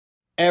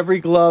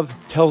Every glove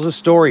tells a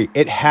story.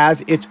 It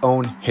has its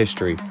own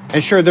history.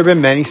 And sure, there have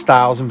been many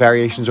styles and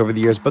variations over the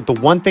years, but the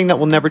one thing that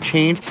will never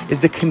change is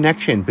the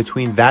connection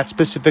between that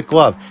specific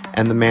glove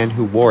and the man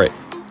who wore it.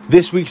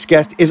 This week's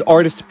guest is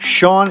artist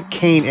Sean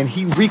Kane, and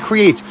he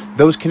recreates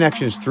those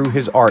connections through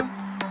his art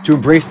to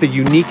embrace the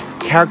unique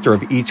character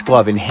of each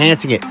glove,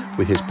 enhancing it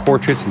with his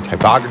portraits and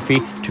typography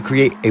to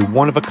create a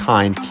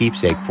one-of-a-kind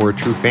keepsake for a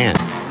true fan.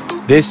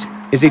 This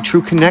is a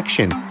true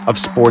connection of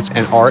sports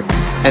and art,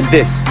 and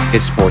this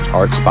is Sports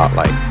Art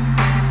Spotlight.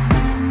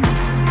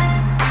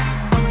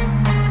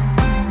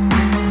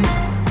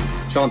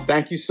 Sean,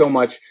 thank you so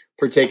much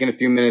for taking a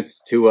few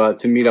minutes to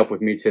meet up with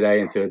me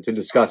today and to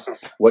discuss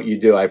what you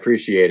do. I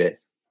appreciate it.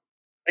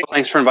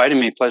 Thanks for inviting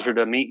me. Pleasure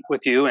to meet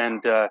with you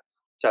and to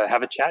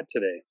have a chat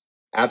today.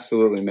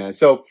 Absolutely, man.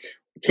 So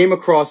came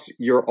across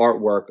your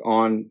artwork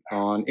on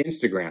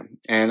Instagram,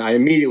 and I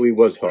immediately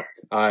was hooked.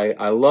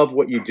 I love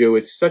what you do.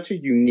 It's such a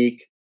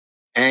unique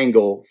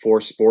angle for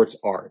sports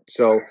art.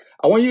 So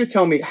I want you to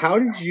tell me, how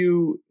did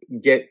you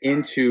get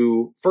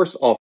into, first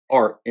off,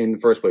 art in the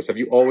first place? Have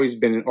you always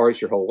been an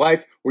artist your whole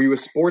life? Were you a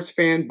sports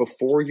fan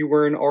before you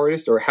were an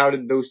artist, or how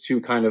did those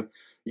two kind of,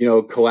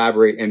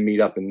 collaborate and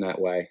meet up in that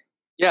way?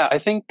 Yeah, I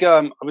think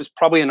I was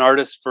probably an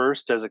artist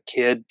first as a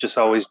kid, just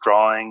always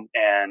drawing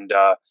and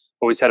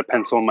always had a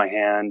pencil in my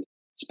hand.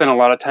 Spent a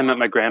lot of time at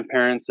my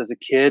grandparents' as a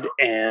kid,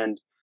 and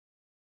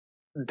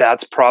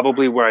that's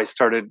probably where I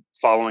started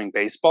following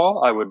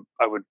baseball. I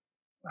would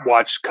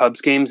watch Cubs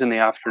games in the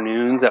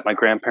afternoons at my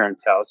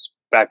grandparents' house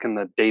back in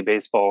the day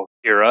baseball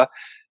era,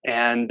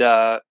 and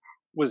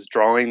was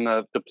drawing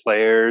the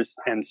players.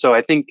 And so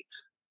I think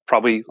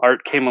probably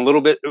art came a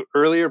little bit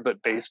earlier,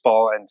 but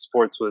baseball and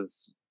sports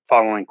was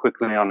following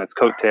quickly on its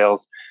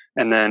coattails,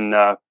 and then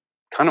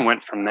kind of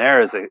went from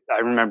there. I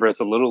remember as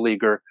a little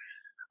leaguer,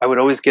 I would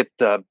always get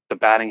the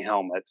batting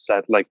helmets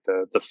at like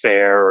the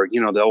fair, or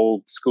the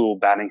old school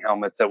batting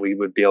helmets that we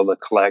would be able to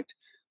collect,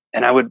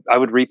 and I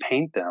would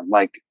repaint them.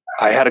 Like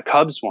I had a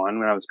Cubs one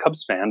when I was a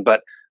Cubs fan,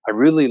 but I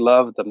really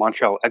loved the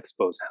Montreal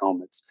Expos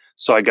helmets.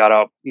 So I got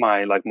out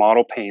my like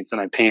model paints and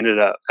I painted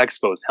a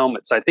Expos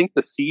helmet. So I think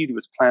the seed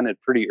was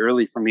planted pretty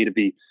early for me to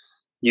be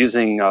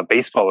using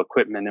baseball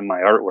equipment in my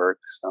artwork.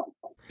 So,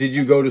 did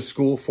you go to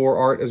school for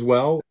art as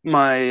well?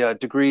 My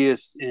degree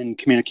is in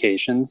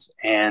communications,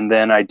 and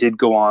then I did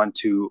go on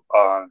to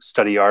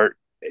study art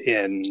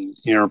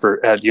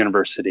at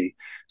university.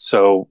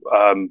 So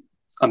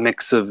a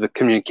mix of the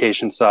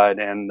communication side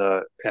and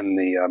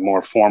the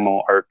more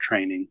formal art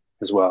training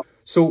as well.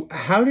 So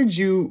how did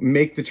you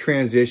make the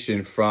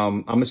transition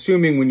from, I'm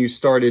assuming when you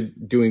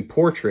started doing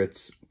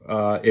portraits,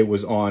 it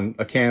was on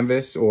a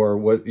canvas, or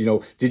what,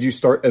 did you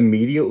start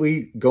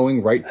immediately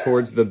going right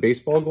towards the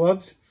baseball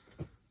gloves?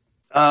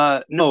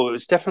 No, it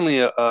was definitely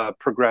a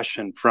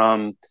progression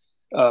from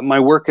my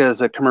work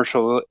as a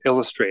commercial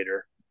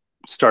illustrator.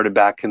 Started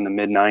back in the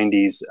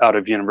mid-90s out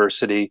of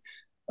university,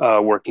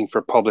 working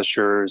for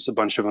publishers, a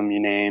bunch of them you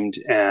named,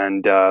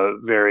 and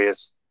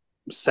various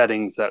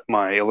settings that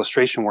my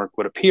illustration work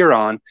would appear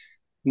on.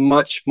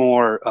 Much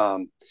more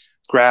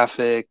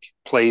graphic,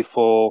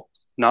 playful,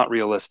 not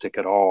realistic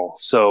at all.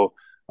 So,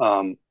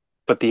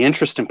 but the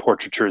interest in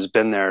portraiture has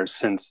been there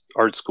since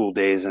art school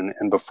days, and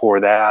before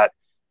that,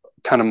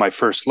 kind of my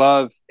first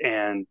love,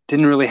 and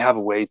didn't really have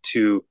a way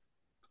to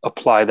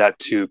apply that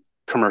to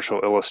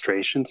commercial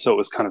illustration. So it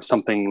was kind of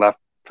something left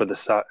for the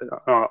side,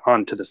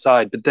 onto the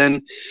side. But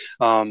then,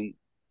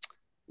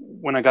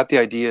 when I got the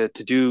idea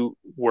to do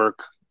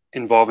work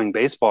involving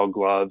baseball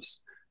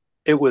gloves,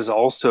 it was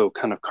also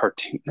kind of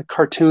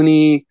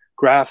cartoony,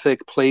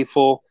 graphic,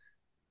 playful.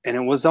 And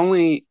it was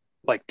only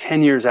like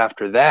 10 years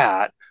after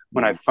that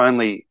when I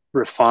finally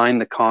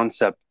refined the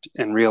concept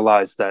and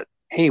realized that,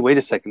 hey, wait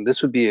a second,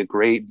 this would be a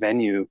great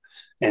venue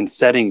and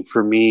setting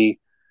for me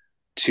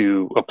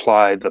to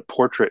apply the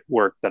portrait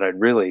work that I'd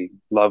really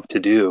love to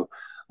do.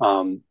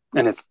 And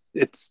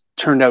it's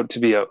turned out to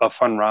be a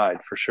fun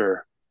ride for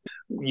sure.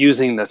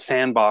 Using the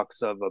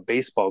sandbox of a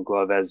baseball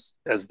glove as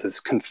this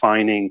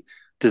confining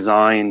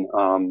design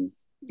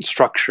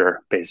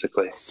structure,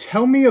 basically.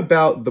 Tell me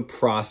about the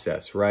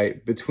process,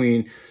 right?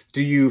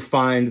 Do you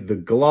find the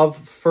glove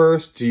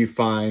first? Do you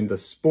find the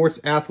sports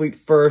athlete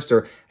first?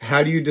 Or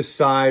how do you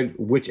decide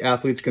which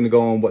athlete's going to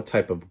go on what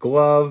type of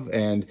glove?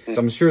 And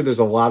I'm sure there's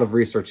a lot of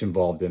research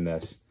involved in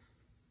this.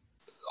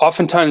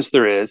 Oftentimes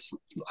there is.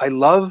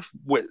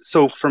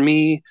 So for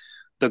me,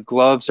 the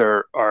gloves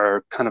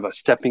are kind of a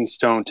stepping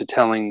stone to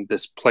telling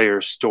this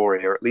player's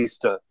story, or at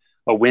least a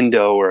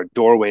window or a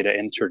doorway to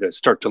enter to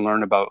start to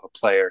learn about a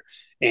player.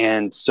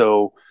 And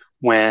so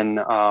when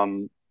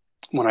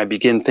I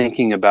begin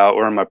thinking about,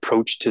 or I'm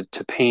approached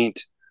to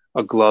paint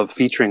a glove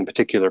featuring a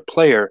particular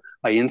player,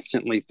 I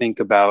instantly think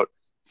about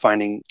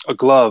finding a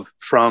glove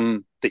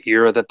from the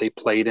era that they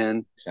played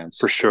in,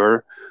 for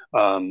sure.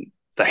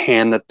 The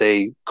hand that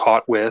they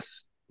caught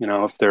with,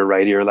 if they're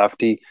righty or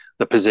lefty,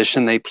 the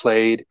position they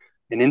played.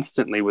 And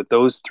instantly, with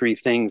those three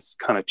things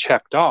kind of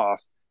checked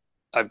off,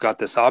 I've got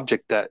this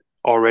object that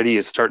already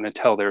is starting to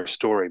tell their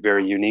story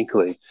very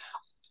uniquely.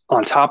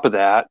 On top of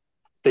that,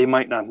 they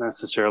might not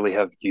necessarily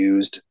have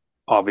used,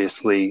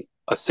 obviously,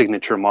 a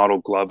signature model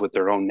glove with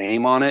their own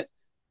name on it,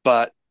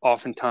 but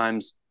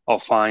oftentimes I'll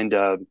find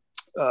a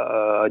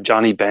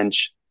Johnny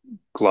Bench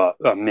glove,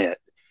 a mitt.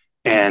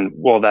 And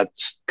well,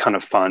 that's kind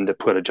of fun to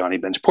put a Johnny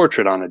Bench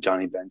portrait on a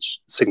Johnny Bench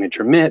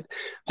signature mitt,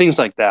 things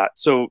like that.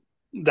 So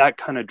that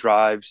kind of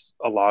drives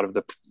a lot of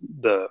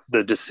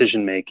the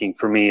decision making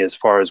for me as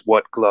far as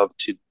what glove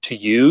to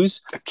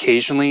use.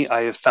 Occasionally,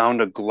 I have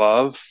found a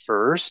glove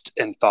first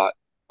and thought,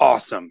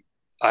 awesome,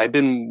 I've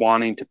been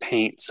wanting to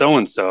paint so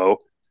and so,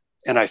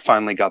 and I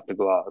finally got the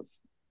glove.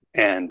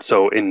 And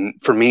so,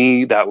 for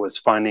me, that was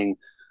finding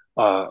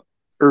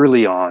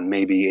early on,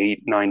 maybe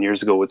 8, 9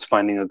 years ago, was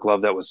finding a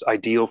glove that was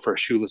ideal for a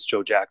shoeless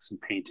Joe Jackson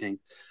painting.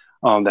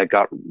 That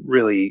got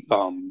really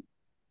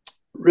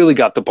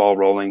got the ball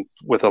rolling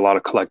with a lot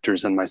of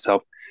collectors and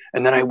myself.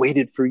 And then I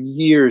waited for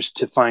years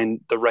to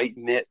find the right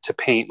mitt to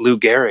paint Lou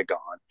Gehrig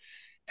on.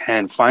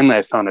 And finally,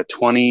 I found a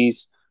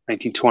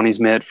 1920s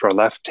mitt for a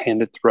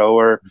left-handed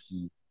thrower.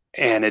 Mm-hmm.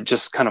 And it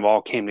just kind of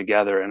all came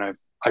together. And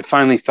I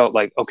finally felt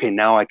like, okay,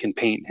 now I can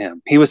paint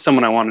him. He was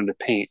someone I wanted to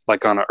paint,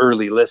 like on an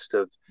early list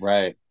of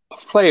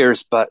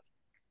players, but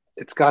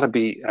it's got to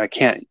be, I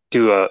can't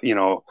do a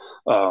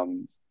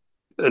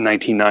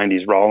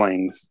 1990s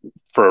Rawlings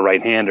for a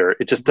right-hander.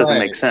 It just doesn't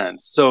make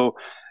sense. So,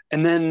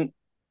 and then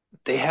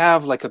they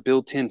have like a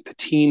built-in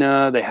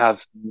patina. They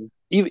have,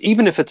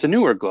 even if it's a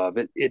newer glove,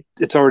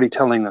 it's already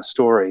telling a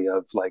story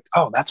of like,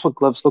 oh, that's what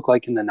gloves look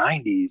like in the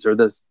 90s or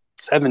the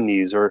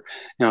 70s, or,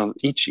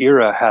 each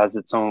era has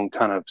its own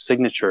kind of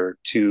signature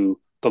to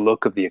the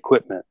look of the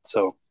equipment.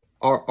 So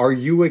Are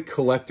you a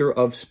collector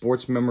of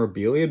sports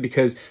memorabilia?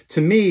 Because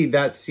to me,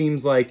 that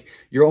seems like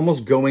you're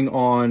almost going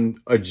on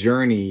a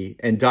journey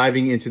and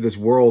diving into this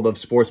world of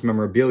sports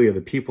memorabilia,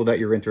 the people that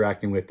you're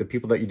interacting with, the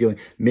people that you're dealing,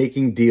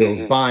 making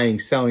deals, buying,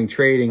 selling,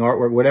 trading,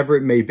 artwork, whatever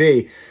it may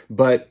be.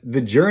 But the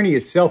journey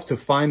itself to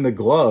find the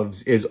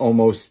gloves is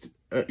almost,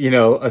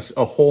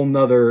 a whole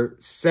nother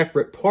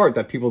separate part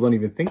that people don't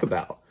even think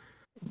about.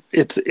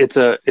 It's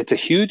a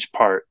huge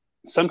part.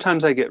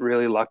 Sometimes I get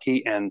really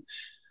lucky, and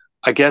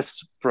I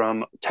guess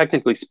from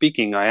technically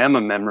speaking, I am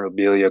a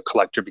memorabilia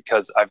collector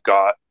because I've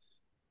got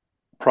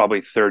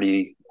probably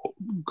 30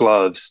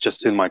 gloves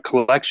just in my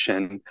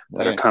collection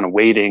that are kind of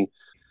waiting.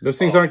 Those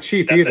things aren't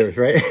cheap either,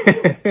 right?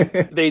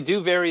 They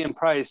do vary in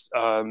price.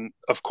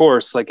 Of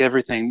course, like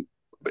everything,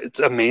 it's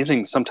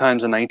amazing.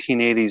 Sometimes a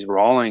 1980s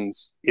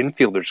Rawlings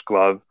infielder's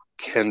glove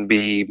can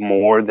be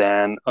more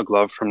than a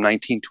glove from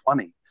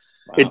 1920.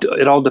 Wow.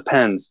 It all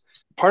depends.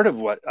 Part of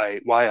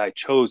why I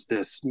chose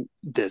this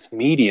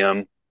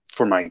medium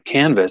for my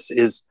canvas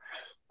is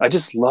I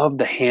just love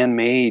the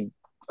handmade.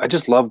 I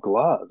just love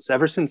gloves.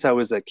 Ever since I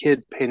was a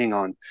kid painting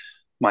on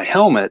my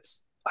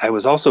helmets, I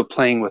was also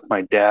playing with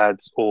my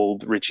dad's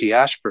old Richie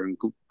Ashburn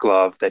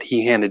glove that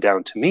he handed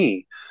down to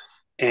me.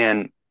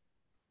 And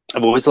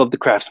I've always loved the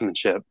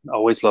craftsmanship,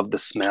 always loved the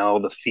smell,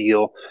 the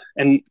feel.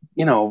 And,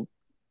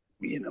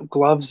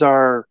 gloves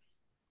are,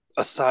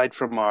 aside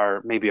from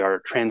our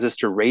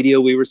transistor radio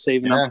we were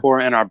saving up for,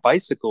 and our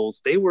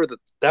bicycles,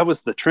 that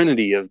was the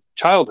trinity of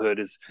childhood,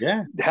 is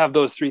to have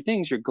those three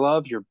things: your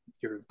glove, your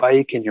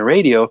bike, and your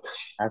radio.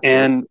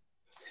 Absolutely.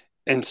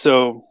 And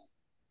so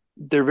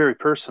they're very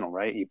personal,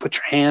 right? You put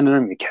your hand in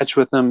them, you catch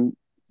with them,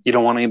 you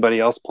don't want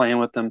anybody else playing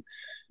with them.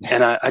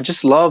 And I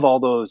just love all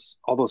those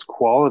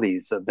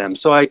qualities of them.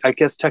 So I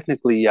guess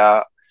technically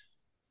I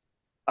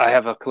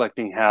have a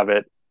collecting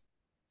habit.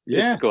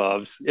 It's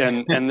gloves,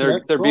 and they're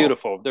cool.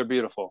 Beautiful. They're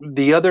beautiful.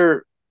 The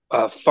other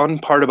fun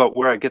part about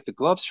where I get the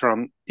gloves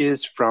from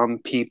is from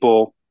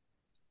people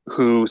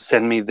who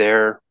send me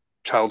their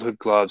childhood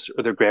gloves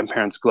or their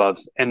grandparents'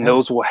 gloves, and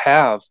those will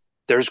have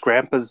there's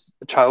grandpa's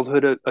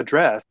childhood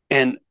address.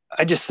 And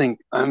I just think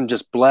I'm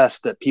just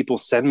blessed that people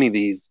send me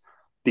these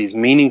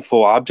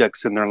meaningful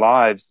objects in their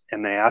lives,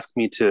 and they ask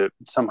me to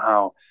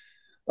somehow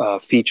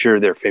feature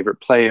their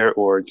favorite player,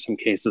 or in some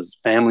cases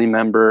family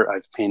member.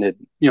 I've painted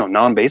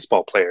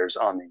non-baseball players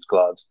on these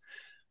gloves,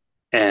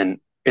 and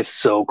it's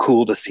so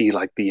cool to see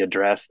like the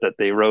address that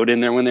they wrote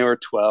in there when they were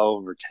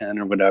 12 or 10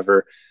 or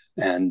whatever,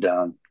 and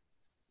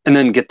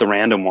then get the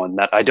random one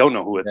that I don't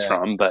know who it's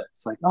from, but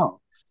it's like, oh,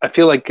 I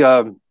feel like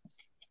they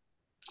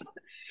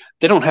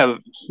don't have,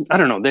 I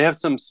don't know, they have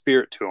some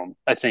spirit to them,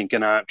 I think,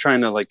 and I'm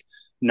trying to like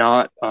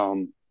not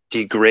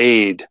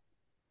degrade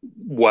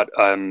what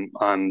I'm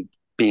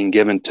being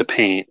given to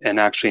paint, and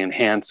actually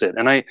enhance it.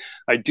 And I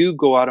do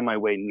go out of my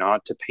way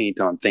not to paint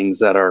on things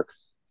that are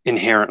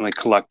inherently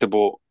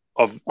collectible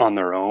on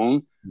their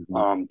own,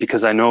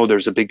 because I know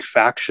there's a big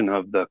faction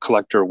of the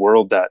collector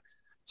world that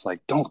it's like,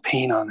 don't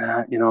paint on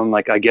that, I'm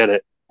like, I get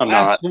it.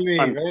 Right?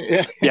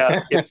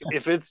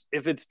 If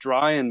it's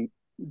dry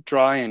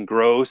and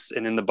gross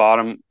and in the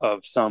bottom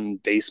of some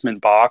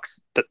basement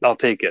box, I'll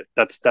take it.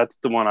 That's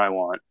the one I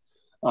want.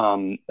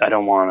 I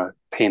don't want to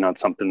paint on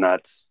something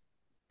that's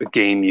a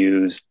game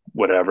used,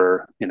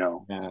 whatever,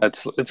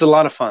 it's a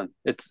lot of fun.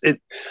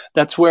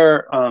 That's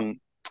where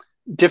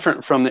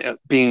different from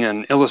being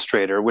an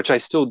illustrator, which I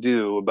still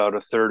do. About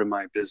a third of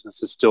my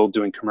business is still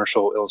doing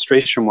commercial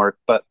illustration work,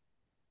 but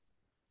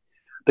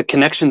the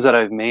connections that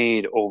I've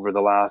made over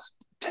the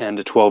last 10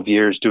 to 12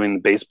 years doing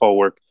the baseball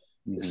work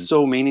is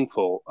so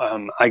meaningful.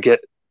 I get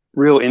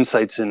real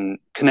insights and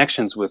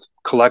connections with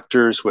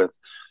collectors, with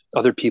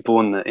other people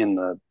in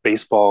the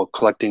baseball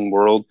collecting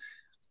world.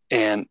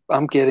 And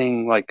I'm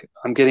getting like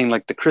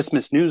the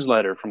Christmas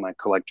newsletter from my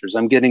collectors.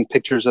 I'm getting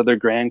pictures of their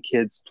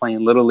grandkids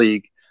playing Little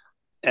League,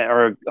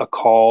 or a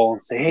call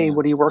and say, "Hey, Yeah.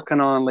 what are you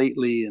working on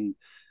lately?" And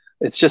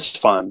it's just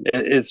fun.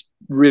 It's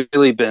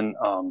really been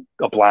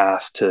a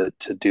blast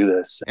to do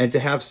this. And to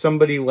have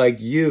somebody like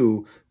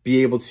you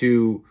be able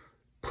to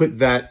put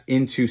that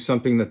into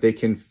something that they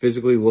can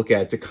physically look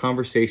at. It's a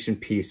conversation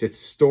piece. It's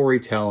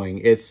storytelling.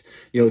 It's,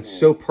 you know, it's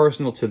so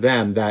personal to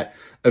them that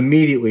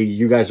immediately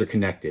you guys are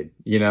connected,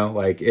 you know,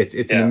 like it's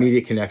an Yeah,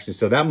 immediate connection.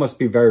 So that must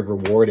be very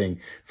rewarding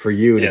for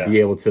you to yeah.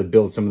 be able to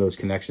build some of those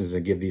connections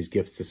and give these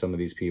gifts to some of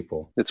these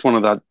people. It's one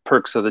of the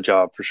perks of the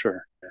job for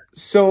sure.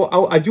 So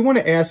I do want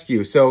to ask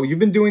you, so you've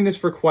been doing this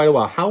for quite a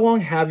while. How long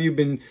have you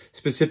been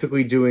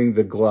specifically doing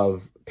the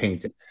glove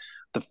painting?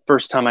 The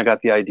first time I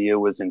got the idea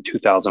was in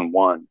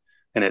 2001,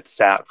 and it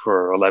sat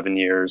for 11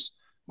 years.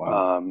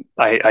 Wow.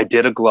 I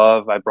did a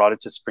glove. I brought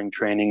it to spring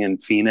training in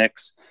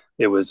Phoenix.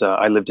 It was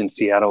I lived in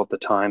Seattle at the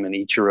time, and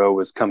Ichiro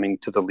was coming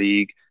to the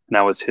league, and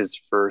that was his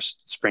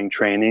first spring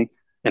training.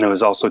 And it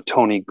was also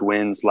Tony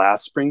Gwynn's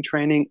last spring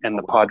training, and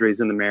the Padres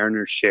and the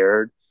Mariners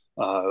shared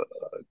uh,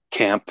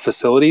 camp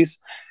facilities,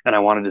 and I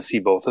wanted to see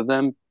both of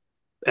them.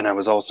 And I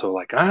was also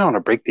like, I want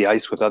to break the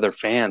ice with other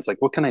fans.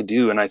 Like, what can I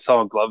do? And I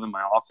saw a glove in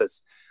my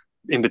office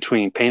in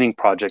between painting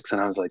projects,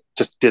 and I was like,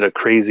 just did a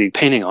crazy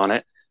painting on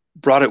it,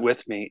 brought it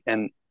with me,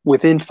 and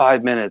within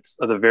 5 minutes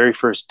of the very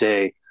first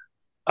day,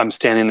 I'm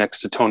standing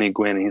next to Tony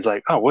Gwynn, and he's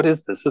like, "Oh, what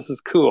is this? This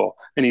is cool,"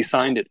 and he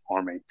signed it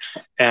for me,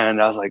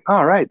 and I was like,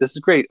 "All right, this is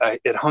great."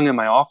 It hung in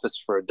my office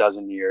for a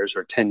dozen years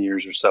or 10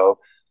 years or so,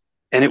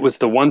 and it was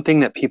the one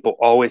thing that people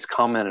always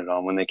commented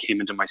on when they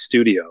came into my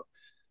studio.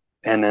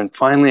 And then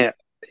finally, I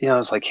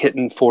was like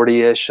hitting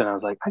 40-ish, and I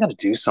was like, I got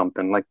to do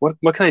something. Like,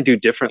 what can I do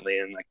differently?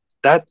 And like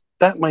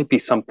that might be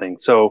something.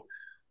 So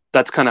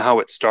that's kind of how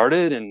it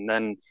started, and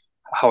then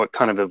how it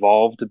kind of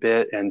evolved a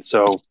bit. And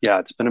so yeah,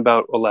 it's been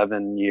about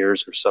 11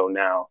 years or so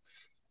now,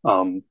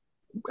 um,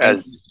 And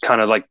as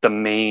kind of like the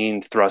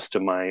main thrust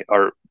of my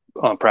art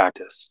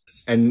practice.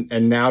 and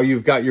now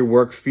you've got your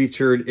work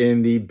featured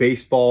in the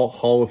Baseball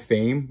Hall of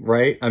Fame,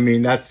 right? I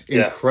mean, that's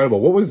Yeah. incredible.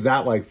 What was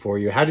that like for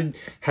you? How did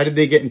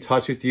they get in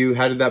touch with you?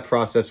 How did that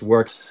process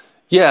work?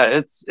 Yeah,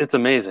 it's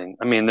amazing.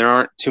 I mean, there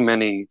aren't too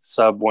many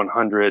sub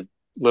 100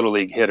 little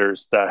league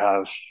hitters that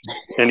have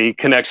any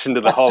connection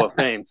to the Hall of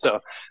Fame.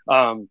 So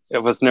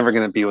it was never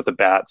going to be with a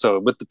bat. So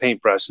with the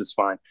paintbrush is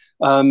fine.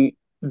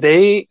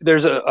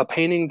 There's a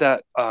painting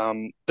that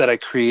I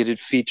created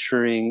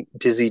featuring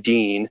Dizzy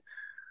Dean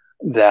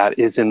that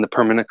is in the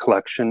permanent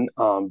collection.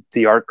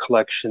 The art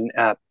collection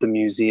at the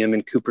museum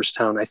in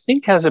Cooperstown, I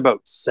think, has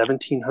about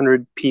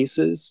 1,700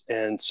 pieces,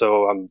 and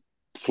so I'm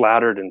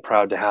flattered and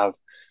proud to have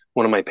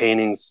one of my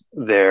paintings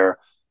there.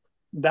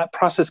 That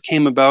process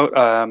came about.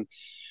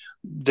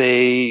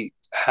 They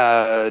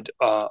had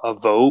a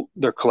vote,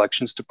 their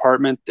collections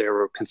department. They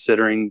were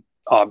considering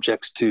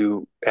objects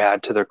to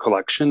add to their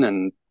collection,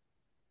 and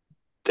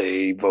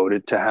they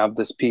voted to have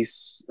this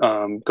piece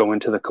go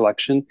into the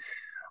collection.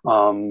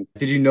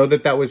 Did you know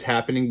that that was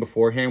happening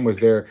beforehand?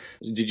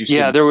 Did you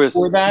Yeah, submit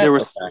for that?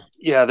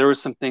 Okay. there was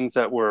some things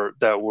that were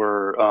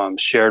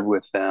shared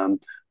with them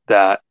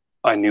that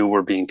I knew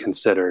were being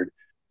considered,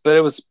 but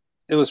it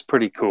was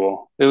pretty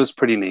cool. It was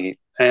pretty neat,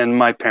 and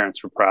my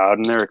parents were proud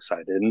and they're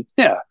excited. And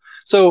yeah,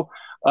 so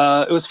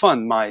it was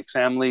fun. My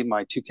family,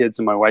 my two kids,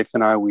 and my wife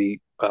and I,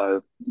 we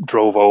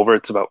drove over.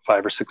 It's about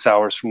 5 or 6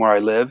 hours from where I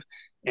live,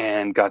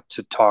 and got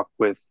to talk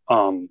with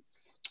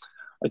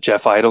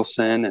Jeff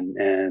Idelson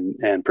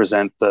and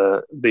present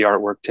the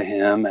artwork to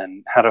him,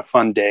 and had a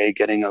fun day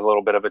getting a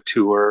little bit of a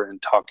tour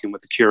and talking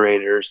with the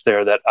curators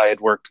there that I had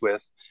worked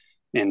with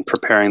in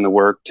preparing the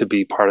work to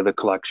be part of the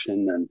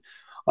collection.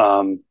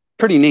 And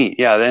pretty neat.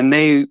 Yeah. And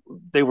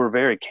they were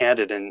very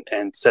candid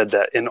and said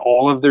that in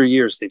all of their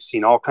years they've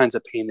seen all kinds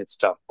of painted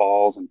stuff,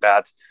 balls and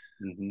bats.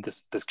 Mhm.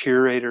 This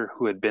curator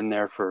who had been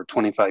there for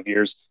 25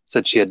 years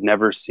said she had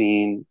never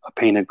seen a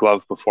painted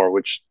glove before,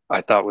 which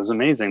I thought was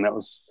amazing. That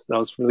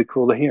was really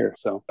cool to hear.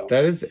 So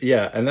That is,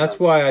 yeah, and that's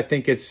why I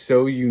think it's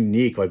so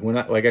unique.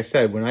 Like I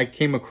said, when I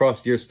came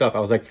across your stuff, I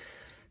was like,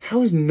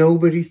 how has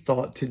nobody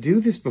thought to do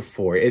this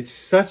before? It's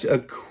such a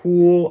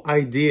cool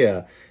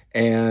idea.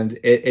 And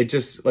it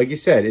just, like you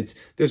said,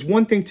 there's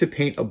one thing to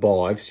paint a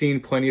ball. I've seen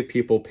plenty of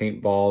people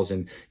paint balls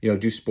and, you know,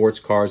 do sports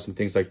cars and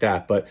things like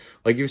that. But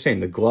like you were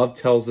saying, the glove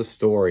tells a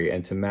story,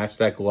 and to match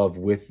that glove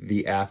with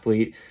the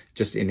athlete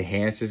just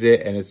enhances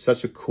it. And it's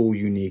such a cool,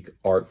 unique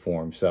art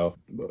form. So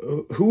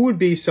who would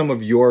be some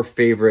of your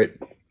favorite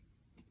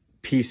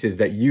pieces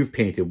that you've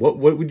painted? What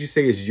would you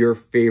say is your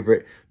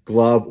favorite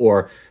glove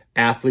or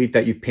athlete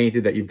that you've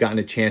painted that you've gotten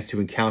a chance to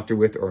encounter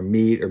with or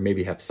meet or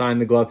maybe have signed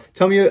the glove?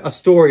 Tell me a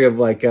story of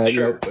like,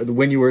 Sure.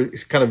 when you were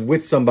kind of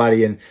with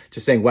somebody and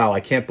just saying, wow, I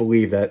can't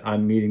believe that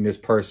I'm meeting this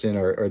person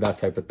or that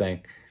type of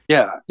thing.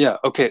 Yeah, yeah.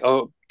 Okay.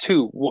 Oh,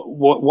 two.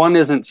 One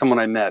isn't someone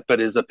I met, but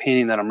is a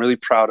painting that I'm really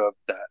proud of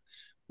that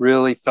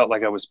really felt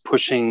like I was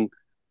pushing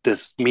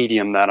this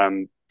medium that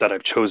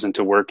I've chosen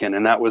to work in,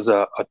 and that was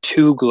a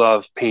two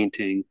glove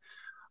painting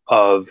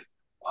of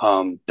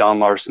Don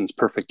Larson's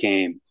Perfect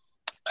Game.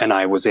 And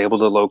I was able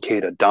to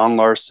locate a Don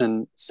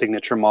Larson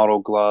signature model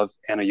glove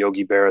and a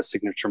Yogi Berra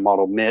signature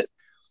model mitt.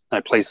 And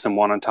I placed them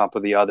one on top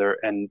of the other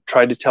and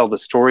tried to tell the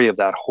story of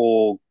that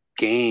whole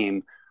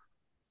game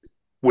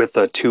with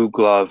a two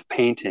glove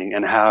painting,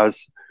 and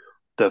has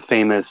the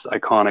famous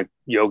iconic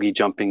Yogi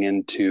jumping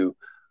into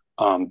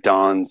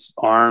Don's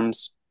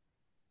arms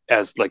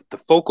as like the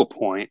focal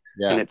point,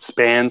 and Yeah. it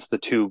spans the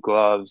two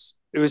gloves.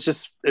 It was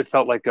just, it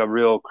felt like a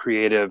real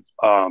creative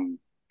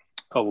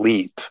a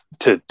leap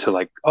to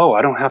like, oh,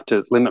 I don't have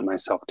to limit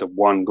myself to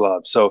one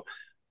glove. So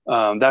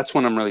that's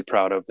one I'm really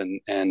proud of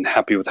and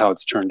happy with how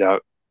it's turned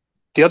out.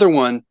 The other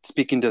one,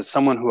 speaking to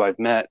someone who I've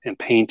met and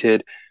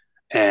painted,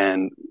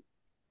 and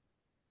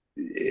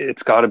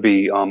it's got to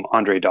be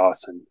Andre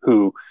Dawson,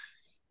 who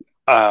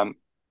um,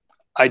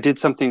 I did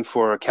something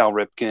for Cal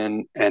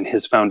Ripken and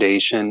his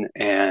foundation,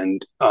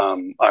 and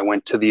I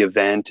went to the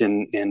event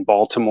in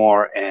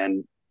Baltimore,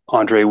 and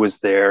Andre was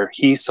there.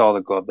 He saw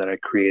the glove that I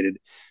created,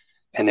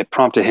 and it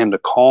prompted him to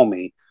call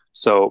me.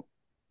 So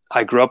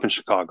I grew up in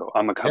Chicago.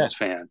 I'm a Yeah. Cubs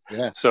fan.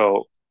 Yeah.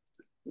 So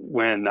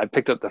when I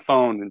picked up the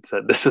phone and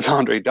said, "This is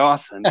Andre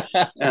Dawson,"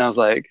 and I was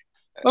like,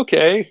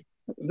 "Okay,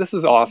 this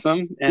is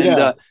awesome," and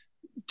Yeah.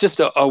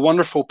 just a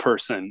wonderful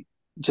person,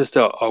 just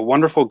a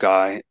wonderful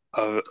guy,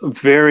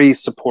 very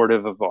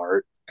supportive of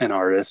art and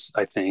artists,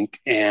 I think.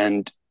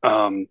 And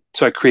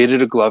so I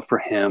created a glove for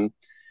him,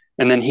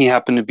 and then he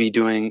happened to be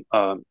doing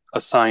a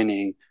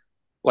signing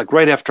like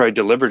right after I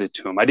delivered it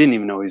to him. I didn't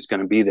even know he was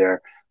going to be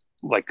there,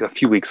 like a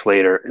few weeks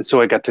later, and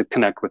so I got to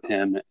connect with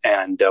him,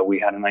 and we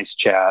had a nice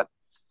chat.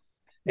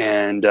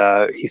 And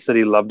he said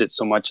he loved it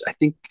so much. I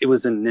think it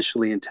was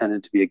initially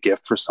intended to be a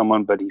gift for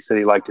someone, but he said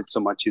he liked it so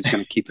much he's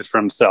going to keep it for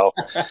himself.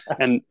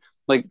 And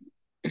like,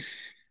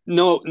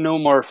 no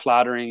more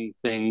flattering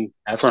thing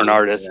for an Absolutely.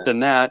 artist Yeah. than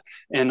that.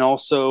 And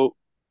also,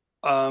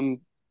 um,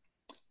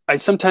 I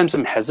sometimes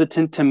am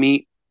hesitant to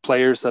meet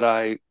players that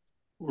I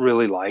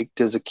really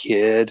liked as a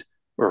kid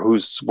or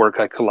whose work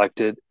I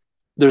collected.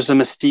 There's a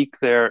mystique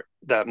there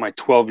that my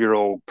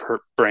 12-year-old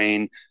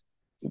brain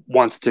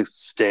wants to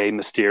stay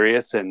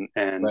mysterious,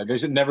 Right. They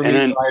should never and meet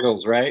then your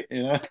idols, right?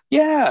 You know?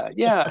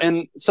 yeah,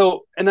 and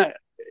so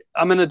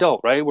I'm an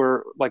adult, right?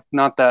 We're like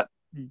not that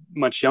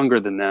much younger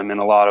than them in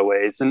a lot of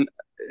ways, and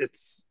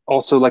it's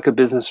also like a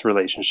business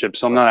relationship.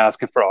 So I'm not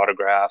asking for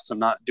autographs. I'm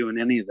not doing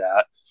any of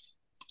that.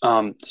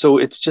 So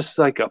it's just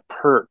like a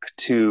perk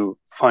to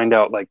find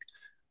out, like,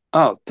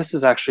 oh, this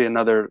is actually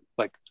another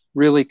like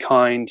really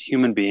kind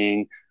human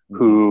being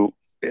who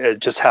it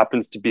just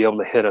happens to be able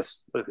to hit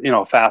us, a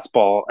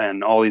fastball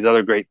and all these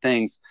other great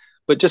things,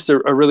 but just a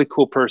really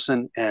cool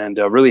person and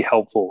really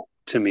helpful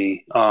to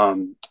me.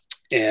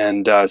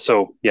 And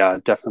so, yeah,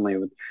 definitely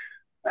would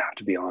have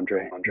to be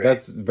Andre.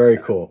 That's very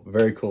cool.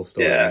 Very cool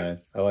story, Yeah. man.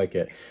 I like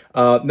it.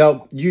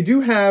 Now you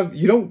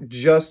don't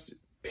just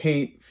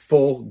paint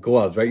full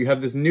gloves, right? You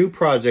have this new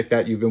project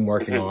that you've been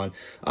working on.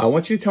 I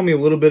want you to tell me a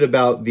little bit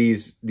about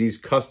these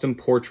custom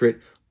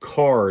portrait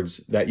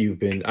cards that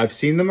I've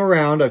seen them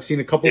around. I've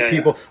seen a couple of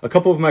people, a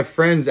couple of my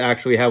friends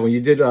actually have one.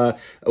 You did a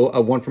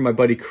one for my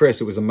buddy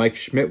Chris. It was a Mike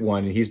Schmidt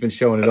one, and he's been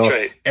showing it That's off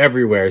right.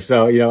 everywhere.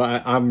 So,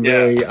 I'm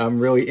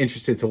really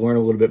interested to learn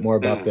a little bit more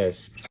about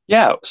this.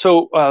 Yeah.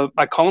 So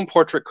I call them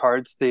portrait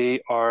cards.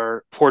 They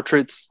are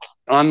portraits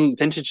on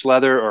vintage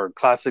leather or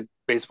classic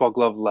baseball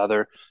glove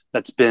leather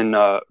that's been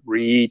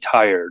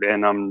retired,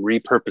 and I'm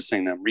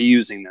repurposing them,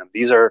 reusing them.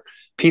 These are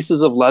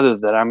pieces of leather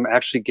that I'm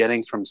actually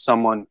getting from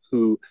someone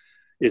who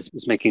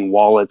is making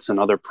wallets and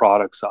other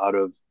products out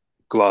of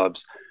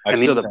gloves. I've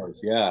And these seen are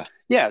those, yeah.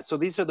 yeah, so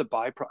these are the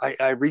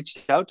I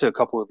reached out to a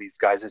couple of these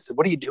guys. I said,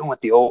 "What are you doing with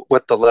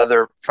the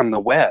leather from the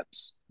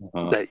webs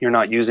that you're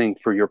not using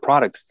for your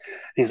products?"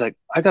 And he's like,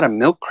 "I got a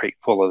milk crate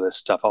full of this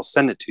stuff. I'll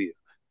send it to you."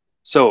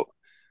 So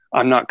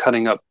I'm not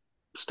cutting up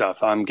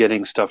stuff. I'm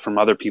getting stuff from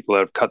other people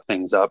that have cut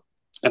things up,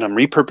 and I'm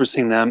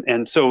repurposing them.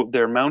 And so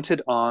they're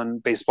mounted on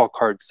baseball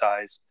card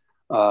size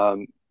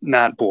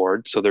mat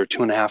board. So they're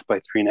 2.5 by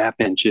 3.5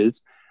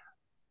 inches.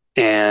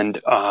 And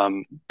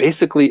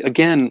basically,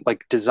 again,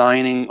 like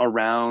designing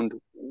around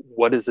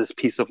what is this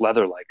piece of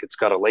leather like? It's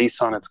got a lace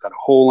on it, it's got a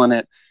hole in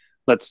it.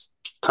 Let's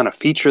kind of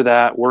feature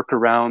that, work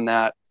around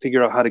that,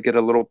 figure out how to get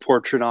a little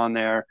portrait on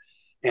there.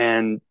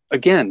 And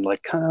again,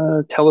 like kind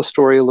of tell a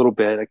story a little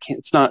bit.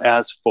 It's not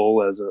as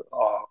full as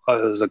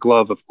a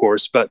glove, of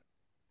course, but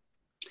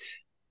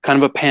kind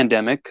of a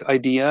pandemic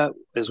idea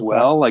as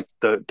well. Like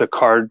the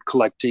card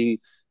collecting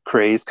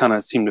craze kind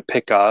of seemed to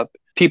pick up.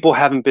 People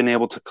haven't been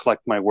able to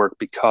collect my work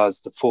because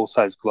the full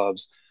size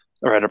gloves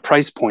are at a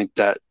price point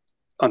that,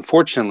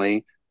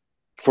 unfortunately,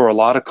 for a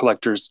lot of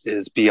collectors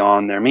is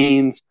beyond their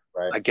means.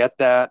 Right. I get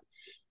that.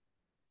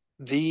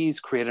 These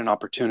create an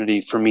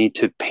opportunity for me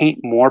to paint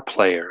more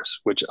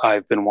players, which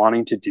I've been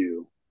wanting to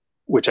do,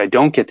 which I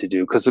don't get to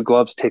do because the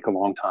gloves take a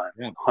long time,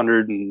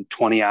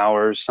 120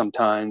 hours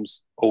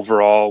sometimes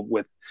overall,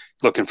 with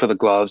looking for the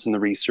gloves and the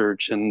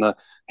research and the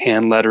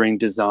hand lettering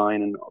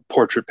design and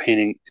portrait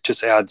painting. It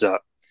just adds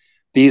up.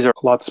 These are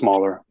a lot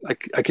smaller.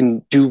 I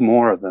can do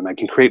more of them. I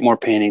can create more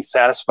paintings,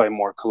 satisfy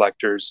more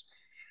collectors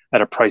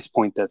at a price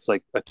point that's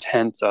like a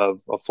tenth of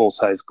a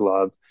full-size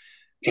glove.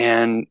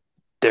 And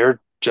they're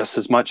just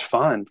as much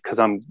fun because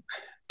I'm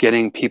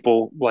getting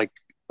people like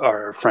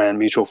our friend,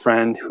 mutual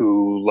friend,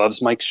 who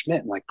loves Mike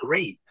Schmidt. I'm like,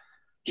 great,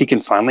 he can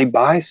finally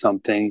buy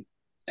something.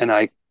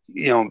 And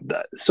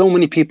so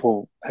many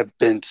people have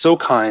been so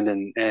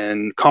kind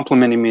and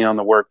complimenting me on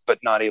the work, but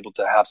not able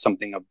to have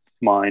something of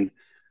mine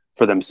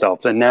for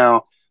themselves. And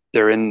now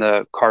they're in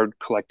the card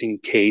collecting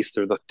case.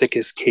 They're the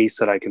thickest case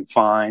that I can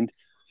find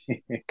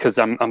because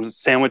I'm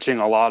sandwiching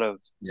a lot of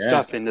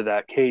stuff into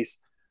that case.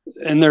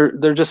 And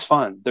they're just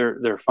fun.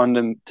 They're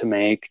fun to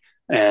make.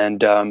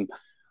 And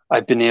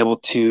I've been able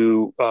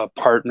to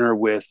partner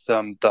with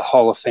the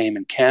Hall of Fame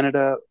in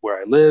Canada,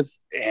 where I live,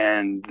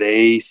 and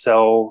they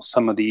sell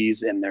some of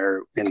these in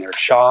their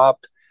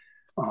shop.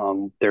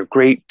 They're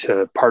great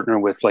to partner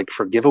with, like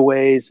for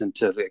giveaways and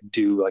to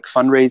do like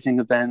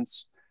fundraising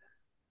events.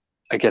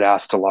 I get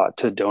asked a lot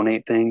to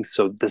donate things,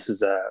 so this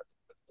is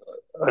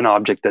an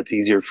object that's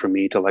easier for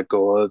me to let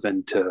go of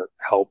and to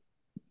help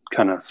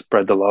kind of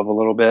spread the love a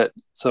little bit.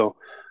 So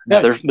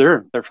yeah,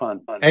 they're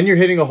fun. And you're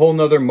hitting a whole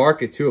nother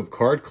market too of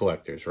card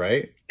collectors,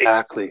 right?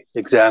 Exactly.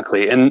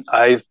 And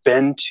I've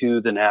been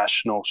to the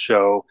national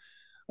show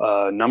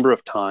a number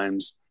of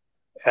times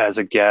as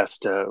a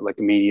guest, like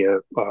a media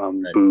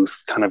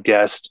booth kind of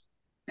guest.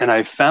 And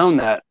I found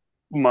that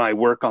my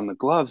work on the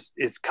gloves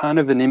is kind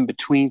of an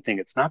in-between thing.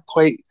 It's not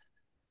quite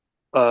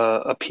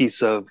a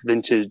piece of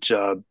vintage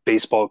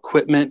baseball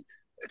equipment.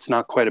 It's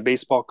not quite a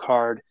baseball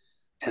card.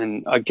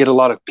 And I get a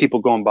lot of people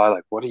going by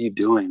like, what are you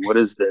doing? What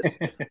is this?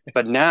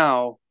 But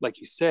now, like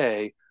you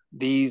say,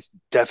 these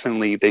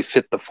definitely, they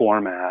fit the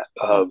format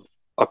of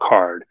a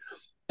card.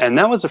 And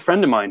that was a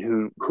friend of mine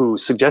who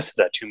suggested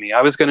that to me.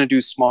 I was going to do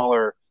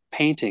smaller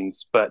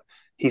paintings, but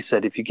he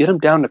said, if you get them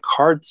down to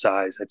card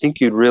size, I think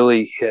you'd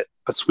really hit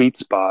a sweet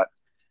spot.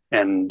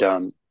 And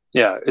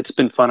yeah, it's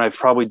been fun. I've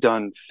probably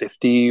done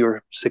 50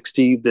 or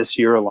 60 this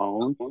year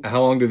alone.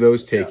 How long do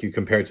those take you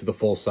compared to the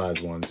full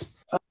size ones?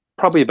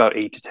 Probably about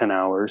 8 to 10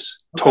 hours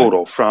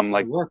total from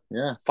like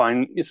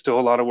it's still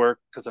a lot of work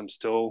because I'm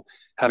still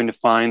having to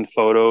find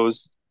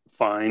photos,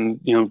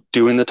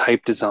 doing the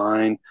type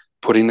design,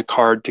 putting the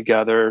card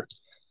together,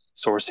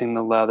 sourcing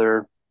the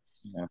leather.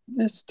 Yeah.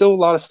 There's still a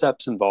lot of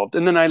steps involved.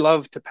 And then I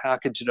love to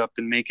package it up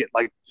and make it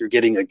like you're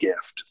getting a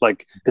gift.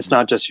 Like it's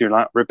not just, you're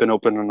not ripping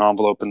open an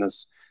envelope and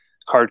this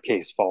card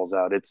case falls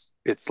out. It's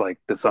like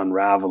this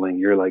unraveling.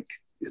 You're like,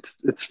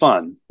 it's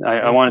fun.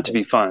 I want it to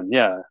be fun.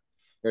 Yeah.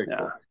 Very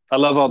cool. I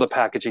love all the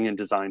packaging and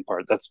design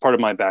part. That's part of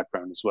my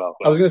background as well.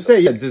 I was going to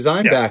say,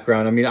 design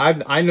background. I mean,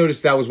 I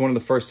noticed that was one of the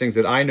first things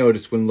that I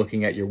noticed when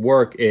looking at your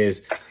work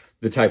is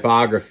the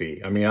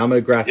typography. I mean, I'm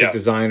a graphic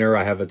designer.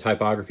 I have a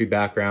typography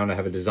background. I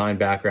have a design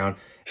background.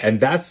 And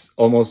that's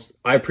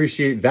I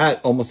appreciate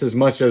that almost as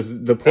much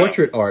as the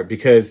portrait art,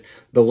 because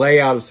the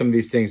layout of some of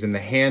these things and the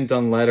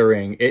hand-done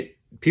lettering,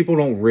 people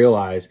don't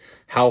realize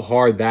how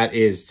hard that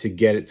is to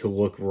get it to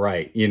look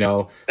right, you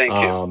know. Thank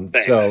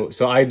you.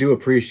 So I do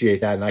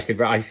appreciate that, and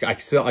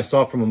I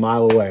saw it from a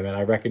mile away, man.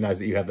 I recognize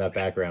that you have that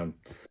background.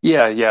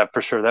 Yeah,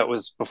 for sure. That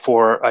was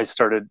before I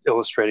started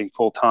illustrating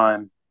full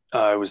time.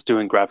 I was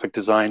doing graphic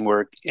design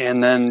work,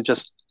 and then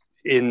just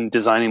in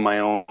designing my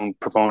own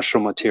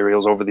promotional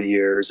materials over the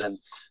years, and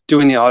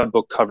doing the odd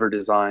book cover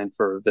design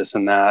for this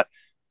and that,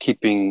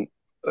 keeping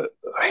a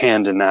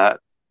hand in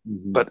that.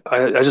 Mm-hmm. But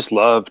I just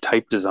love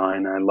type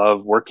design. I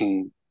love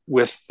working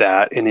with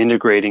that and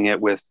integrating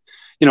it with,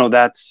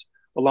 that's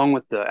along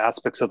with the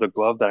aspects of the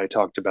glove that I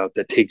talked about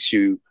that takes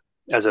you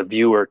as a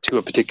viewer to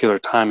a particular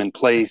time and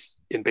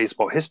place in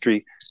baseball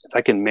history. If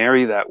I can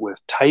marry that with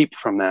type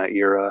from that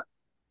era,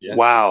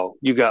 wow,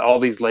 you got all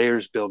these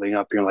layers building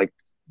up. You're like,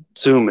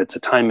 zoom, it's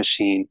a time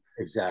machine.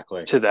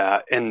 Exactly. To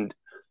that. And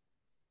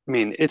I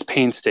mean, it's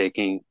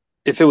painstaking.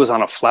 If it was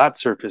on a flat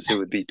surface, it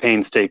would be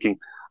painstaking.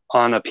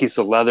 On a piece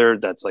of leather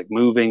that's like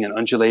moving and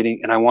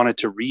undulating, and I wanted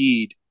to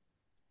read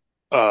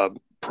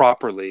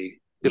properly,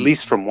 at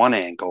least from one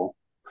angle,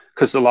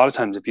 because a lot of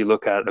times if you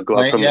look at a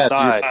glove from the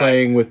side, you're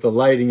playing with the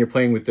lighting, you're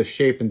playing with the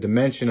shape and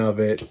dimension of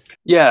it.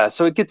 Yeah,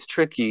 so it gets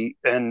tricky,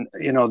 and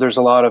there's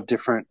a lot of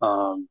different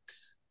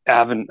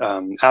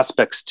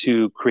aspects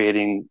to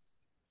creating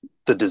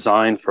the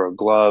design for a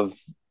glove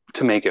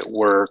to make it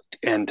work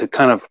and to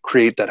kind of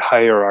create that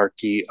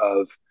hierarchy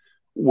of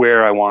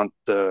where I want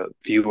the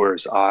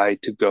viewer's eye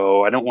to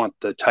go. I don't want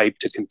the type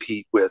to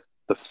compete with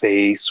the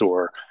face,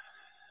 or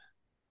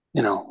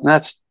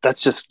that's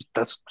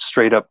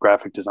straight up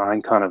graphic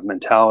design kind of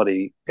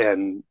mentality.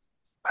 And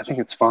I think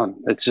it's fun.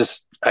 It's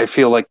just, I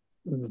feel like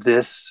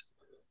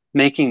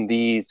making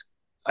these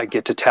I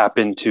get to tap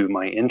into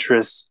my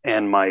interests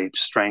and my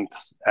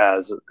strengths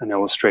as an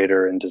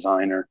illustrator and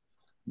designer.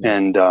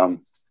 And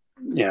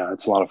yeah,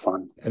 it's a lot of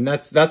fun. And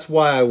that's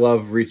why I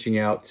love reaching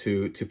out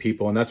to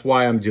people, and that's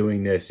why I'm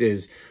doing this,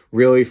 is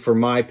really for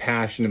my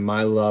passion and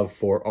my love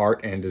for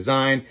art and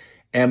design,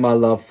 and my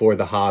love for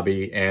the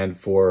hobby and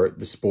for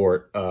the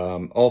sport,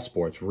 all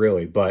sports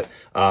really. But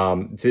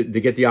to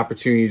get the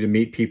opportunity to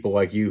meet people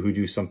like you who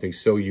do something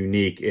so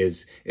unique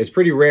is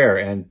pretty rare.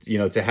 And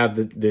to have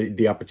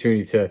the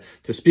opportunity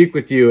to speak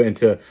with you and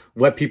to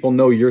let people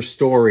know your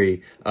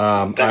story,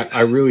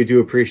 I really do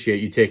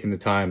appreciate you taking the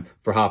time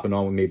for hopping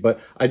on with me.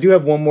 But I do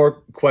have one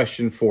more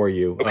question for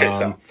you. Okay,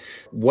 so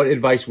What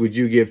advice would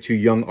you give to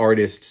young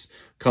artists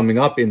coming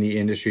up in the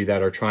industry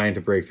that are trying to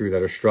break through,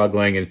 that are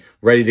struggling and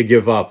ready to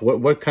give up?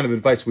 What kind of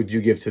advice would you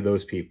give to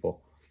those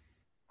people?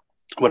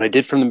 what I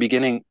did from the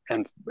beginning,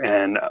 and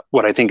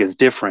what I think is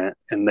different,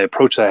 and the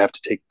approach that I have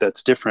to take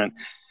that's different,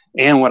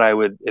 and what I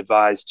would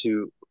advise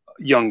to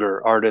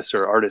younger artists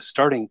or artists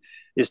starting,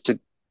 is to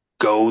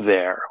go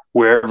there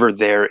wherever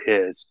there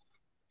is.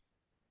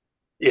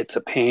 It's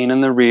a pain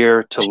in the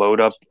rear to load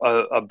up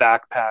a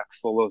backpack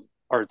full of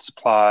art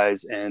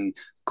supplies and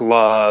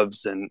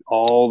gloves and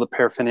all the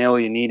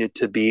paraphernalia needed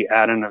to be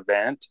at an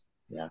event.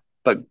 Yeah.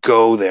 But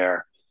go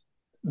there.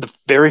 The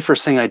very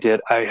first thing I did,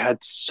 I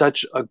had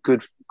such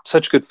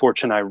good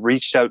fortune. I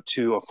reached out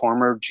to a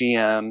former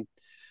GM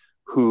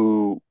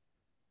who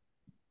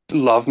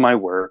loved my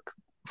work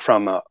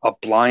from a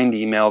blind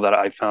email that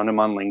I found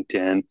him on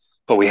LinkedIn,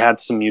 but we had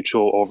some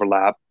mutual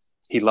overlap.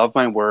 He loved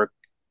my work,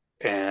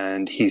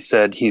 and he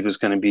said he was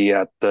going to be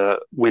at the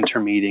winter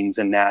meetings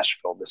in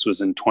Nashville. This was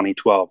in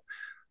 2012.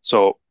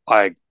 So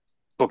I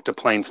booked a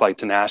plane flight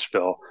to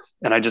Nashville,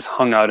 and I just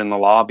hung out in the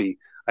lobby.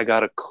 I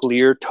got a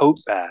clear tote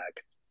bag,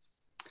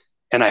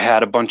 and I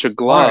had a bunch of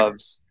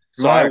gloves.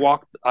 So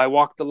I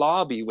walked the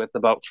lobby with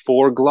about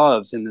 4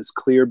 gloves in this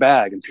clear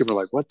bag, and people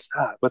are like, "What's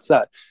that? What's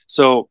that?"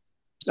 So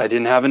I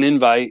didn't have an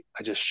invite.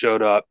 I just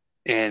showed up,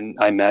 and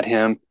I met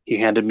him. He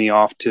handed me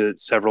off to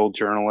several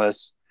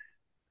journalists.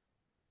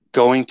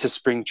 Going to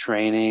spring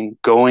training,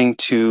 going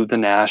to the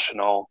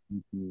national,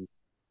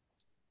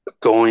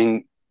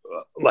 going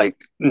like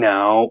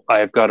now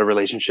I've got a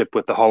relationship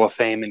with the Hall of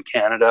Fame in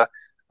Canada.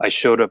 I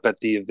showed up at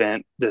the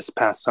event this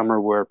past summer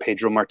where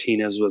Pedro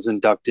Martinez was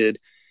inducted,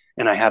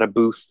 and I had a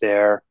booth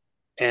there.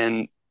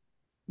 And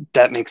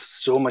that makes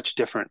so much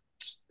difference,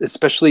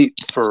 especially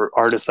for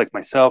artists like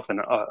myself and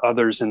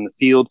others in the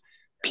field.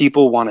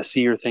 People want to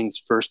see your things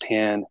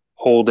firsthand,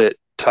 hold it,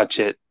 touch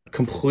it.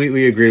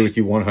 Completely agree with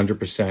you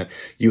 100%.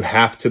 You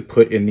have to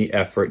put in the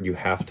effort. You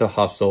have to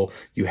hustle.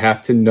 You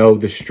have to know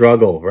the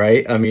struggle,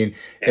 right? I mean,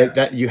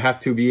 that you have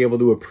to be able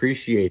to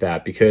appreciate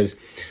that, because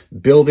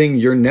building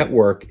your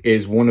network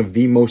is one of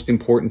the most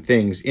important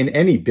things in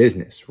any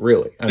business,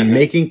 really. I mean,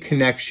 making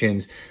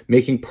connections,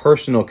 making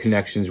personal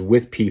connections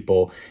with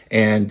people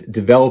and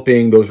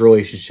developing those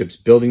relationships,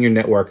 building your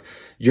network.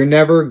 You're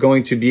never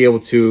going to be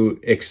able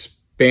to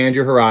expand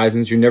your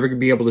horizons. You're never going to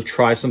be able to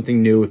try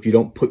something new if you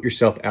don't put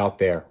yourself out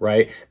there,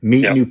 right?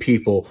 Meet new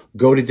people,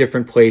 go to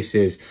different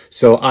places.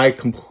 So I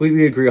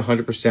completely agree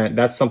 100%.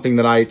 That's something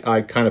that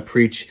I kind of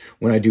preach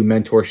when I do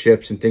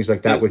mentorships and things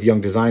like that with young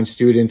design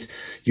students.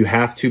 You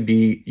have to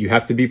be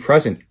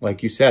present,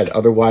 like you said.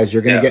 Otherwise,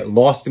 you're going to get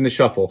lost in the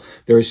shuffle.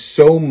 There is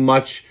so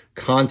much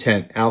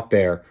content out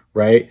there,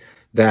 right?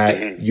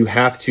 That you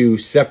have to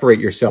separate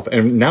yourself.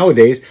 And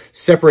nowadays,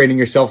 separating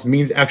yourselves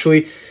means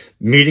actually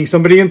meeting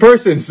somebody in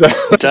person. So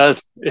it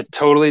does. It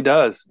totally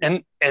does.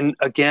 And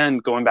again,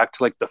 going back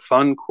to like the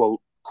fun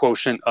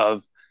quotient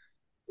of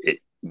it,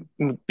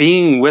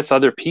 being with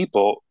other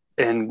people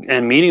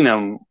and meeting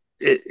them,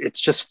 it's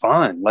just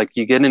fun. Like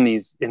you get in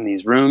these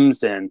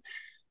rooms, and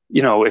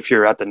if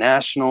you're at the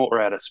national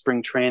or at a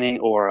spring training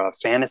or a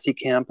fantasy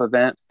camp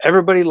event,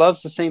 everybody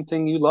loves the same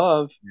thing you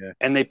love.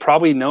 And they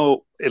probably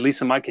know, at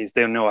least in my case,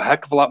 they know a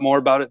heck of a lot more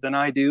about it than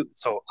I do.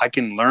 So I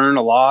can learn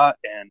a lot.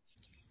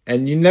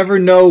 And you never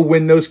know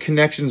when those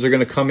connections are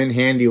going to come in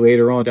handy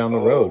later on down the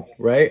road,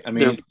 right? I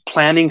mean, they're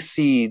planting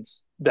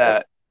seeds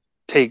that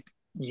take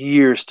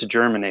years to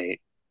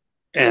germinate,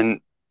 and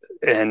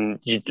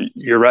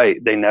you're right,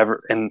 they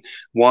never. And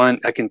one,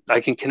 I can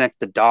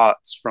connect the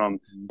dots from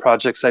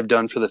projects I've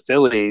done for the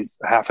Phillies,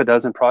 a half a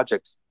dozen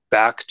projects,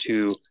 back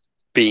to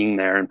being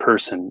there in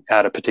person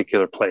at a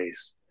particular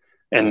place.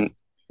 And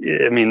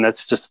I mean,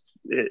 that's just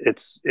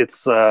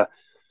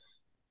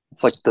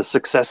it's like the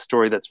success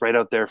story that's right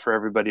out there for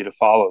everybody to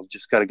follow. You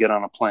just got to get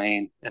on a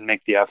plane and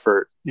make the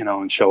effort,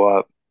 and show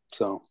up.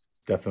 So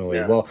definitely.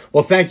 Yeah.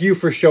 Well, thank you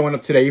for showing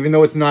up today, even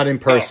though it's not in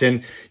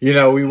person. We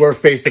were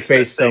face to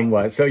face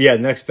somewhat. So yeah,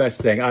 next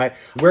best thing.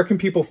 Where can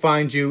people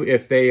find you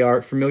if they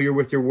are familiar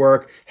with your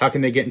work? How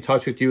can they get in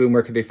touch with you, and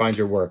where can they find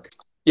your work?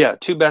 Yeah,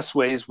 2 best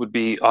ways would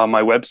be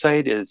my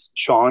website is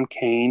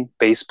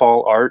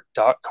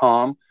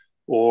SeanKaneBaseballArt.com,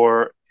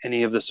 or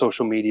any of the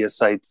social media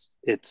sites.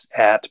 It's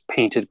at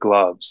Painted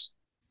Gloves.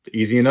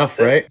 Easy enough,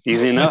 right?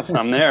 Easy enough.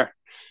 I'm there.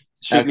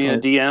 Shoot me a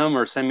DM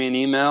or send me an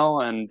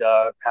email, and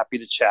happy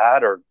to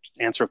chat or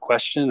answer a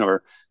question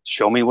or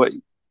show me what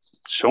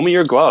show me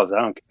your gloves.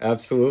 I don't care.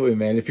 Absolutely,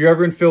 man. If you're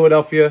ever in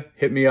Philadelphia,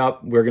 hit me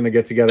up. We're going to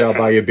get together.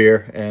 Definitely. I'll buy you a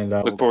beer. And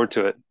Look forward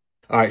to it.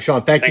 All right,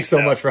 Sean, thank you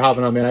so much for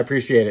hopping on, man. I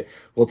appreciate it.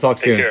 We'll talk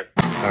soon. Take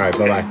care. All right,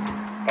 bye-bye.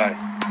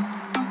 Bye.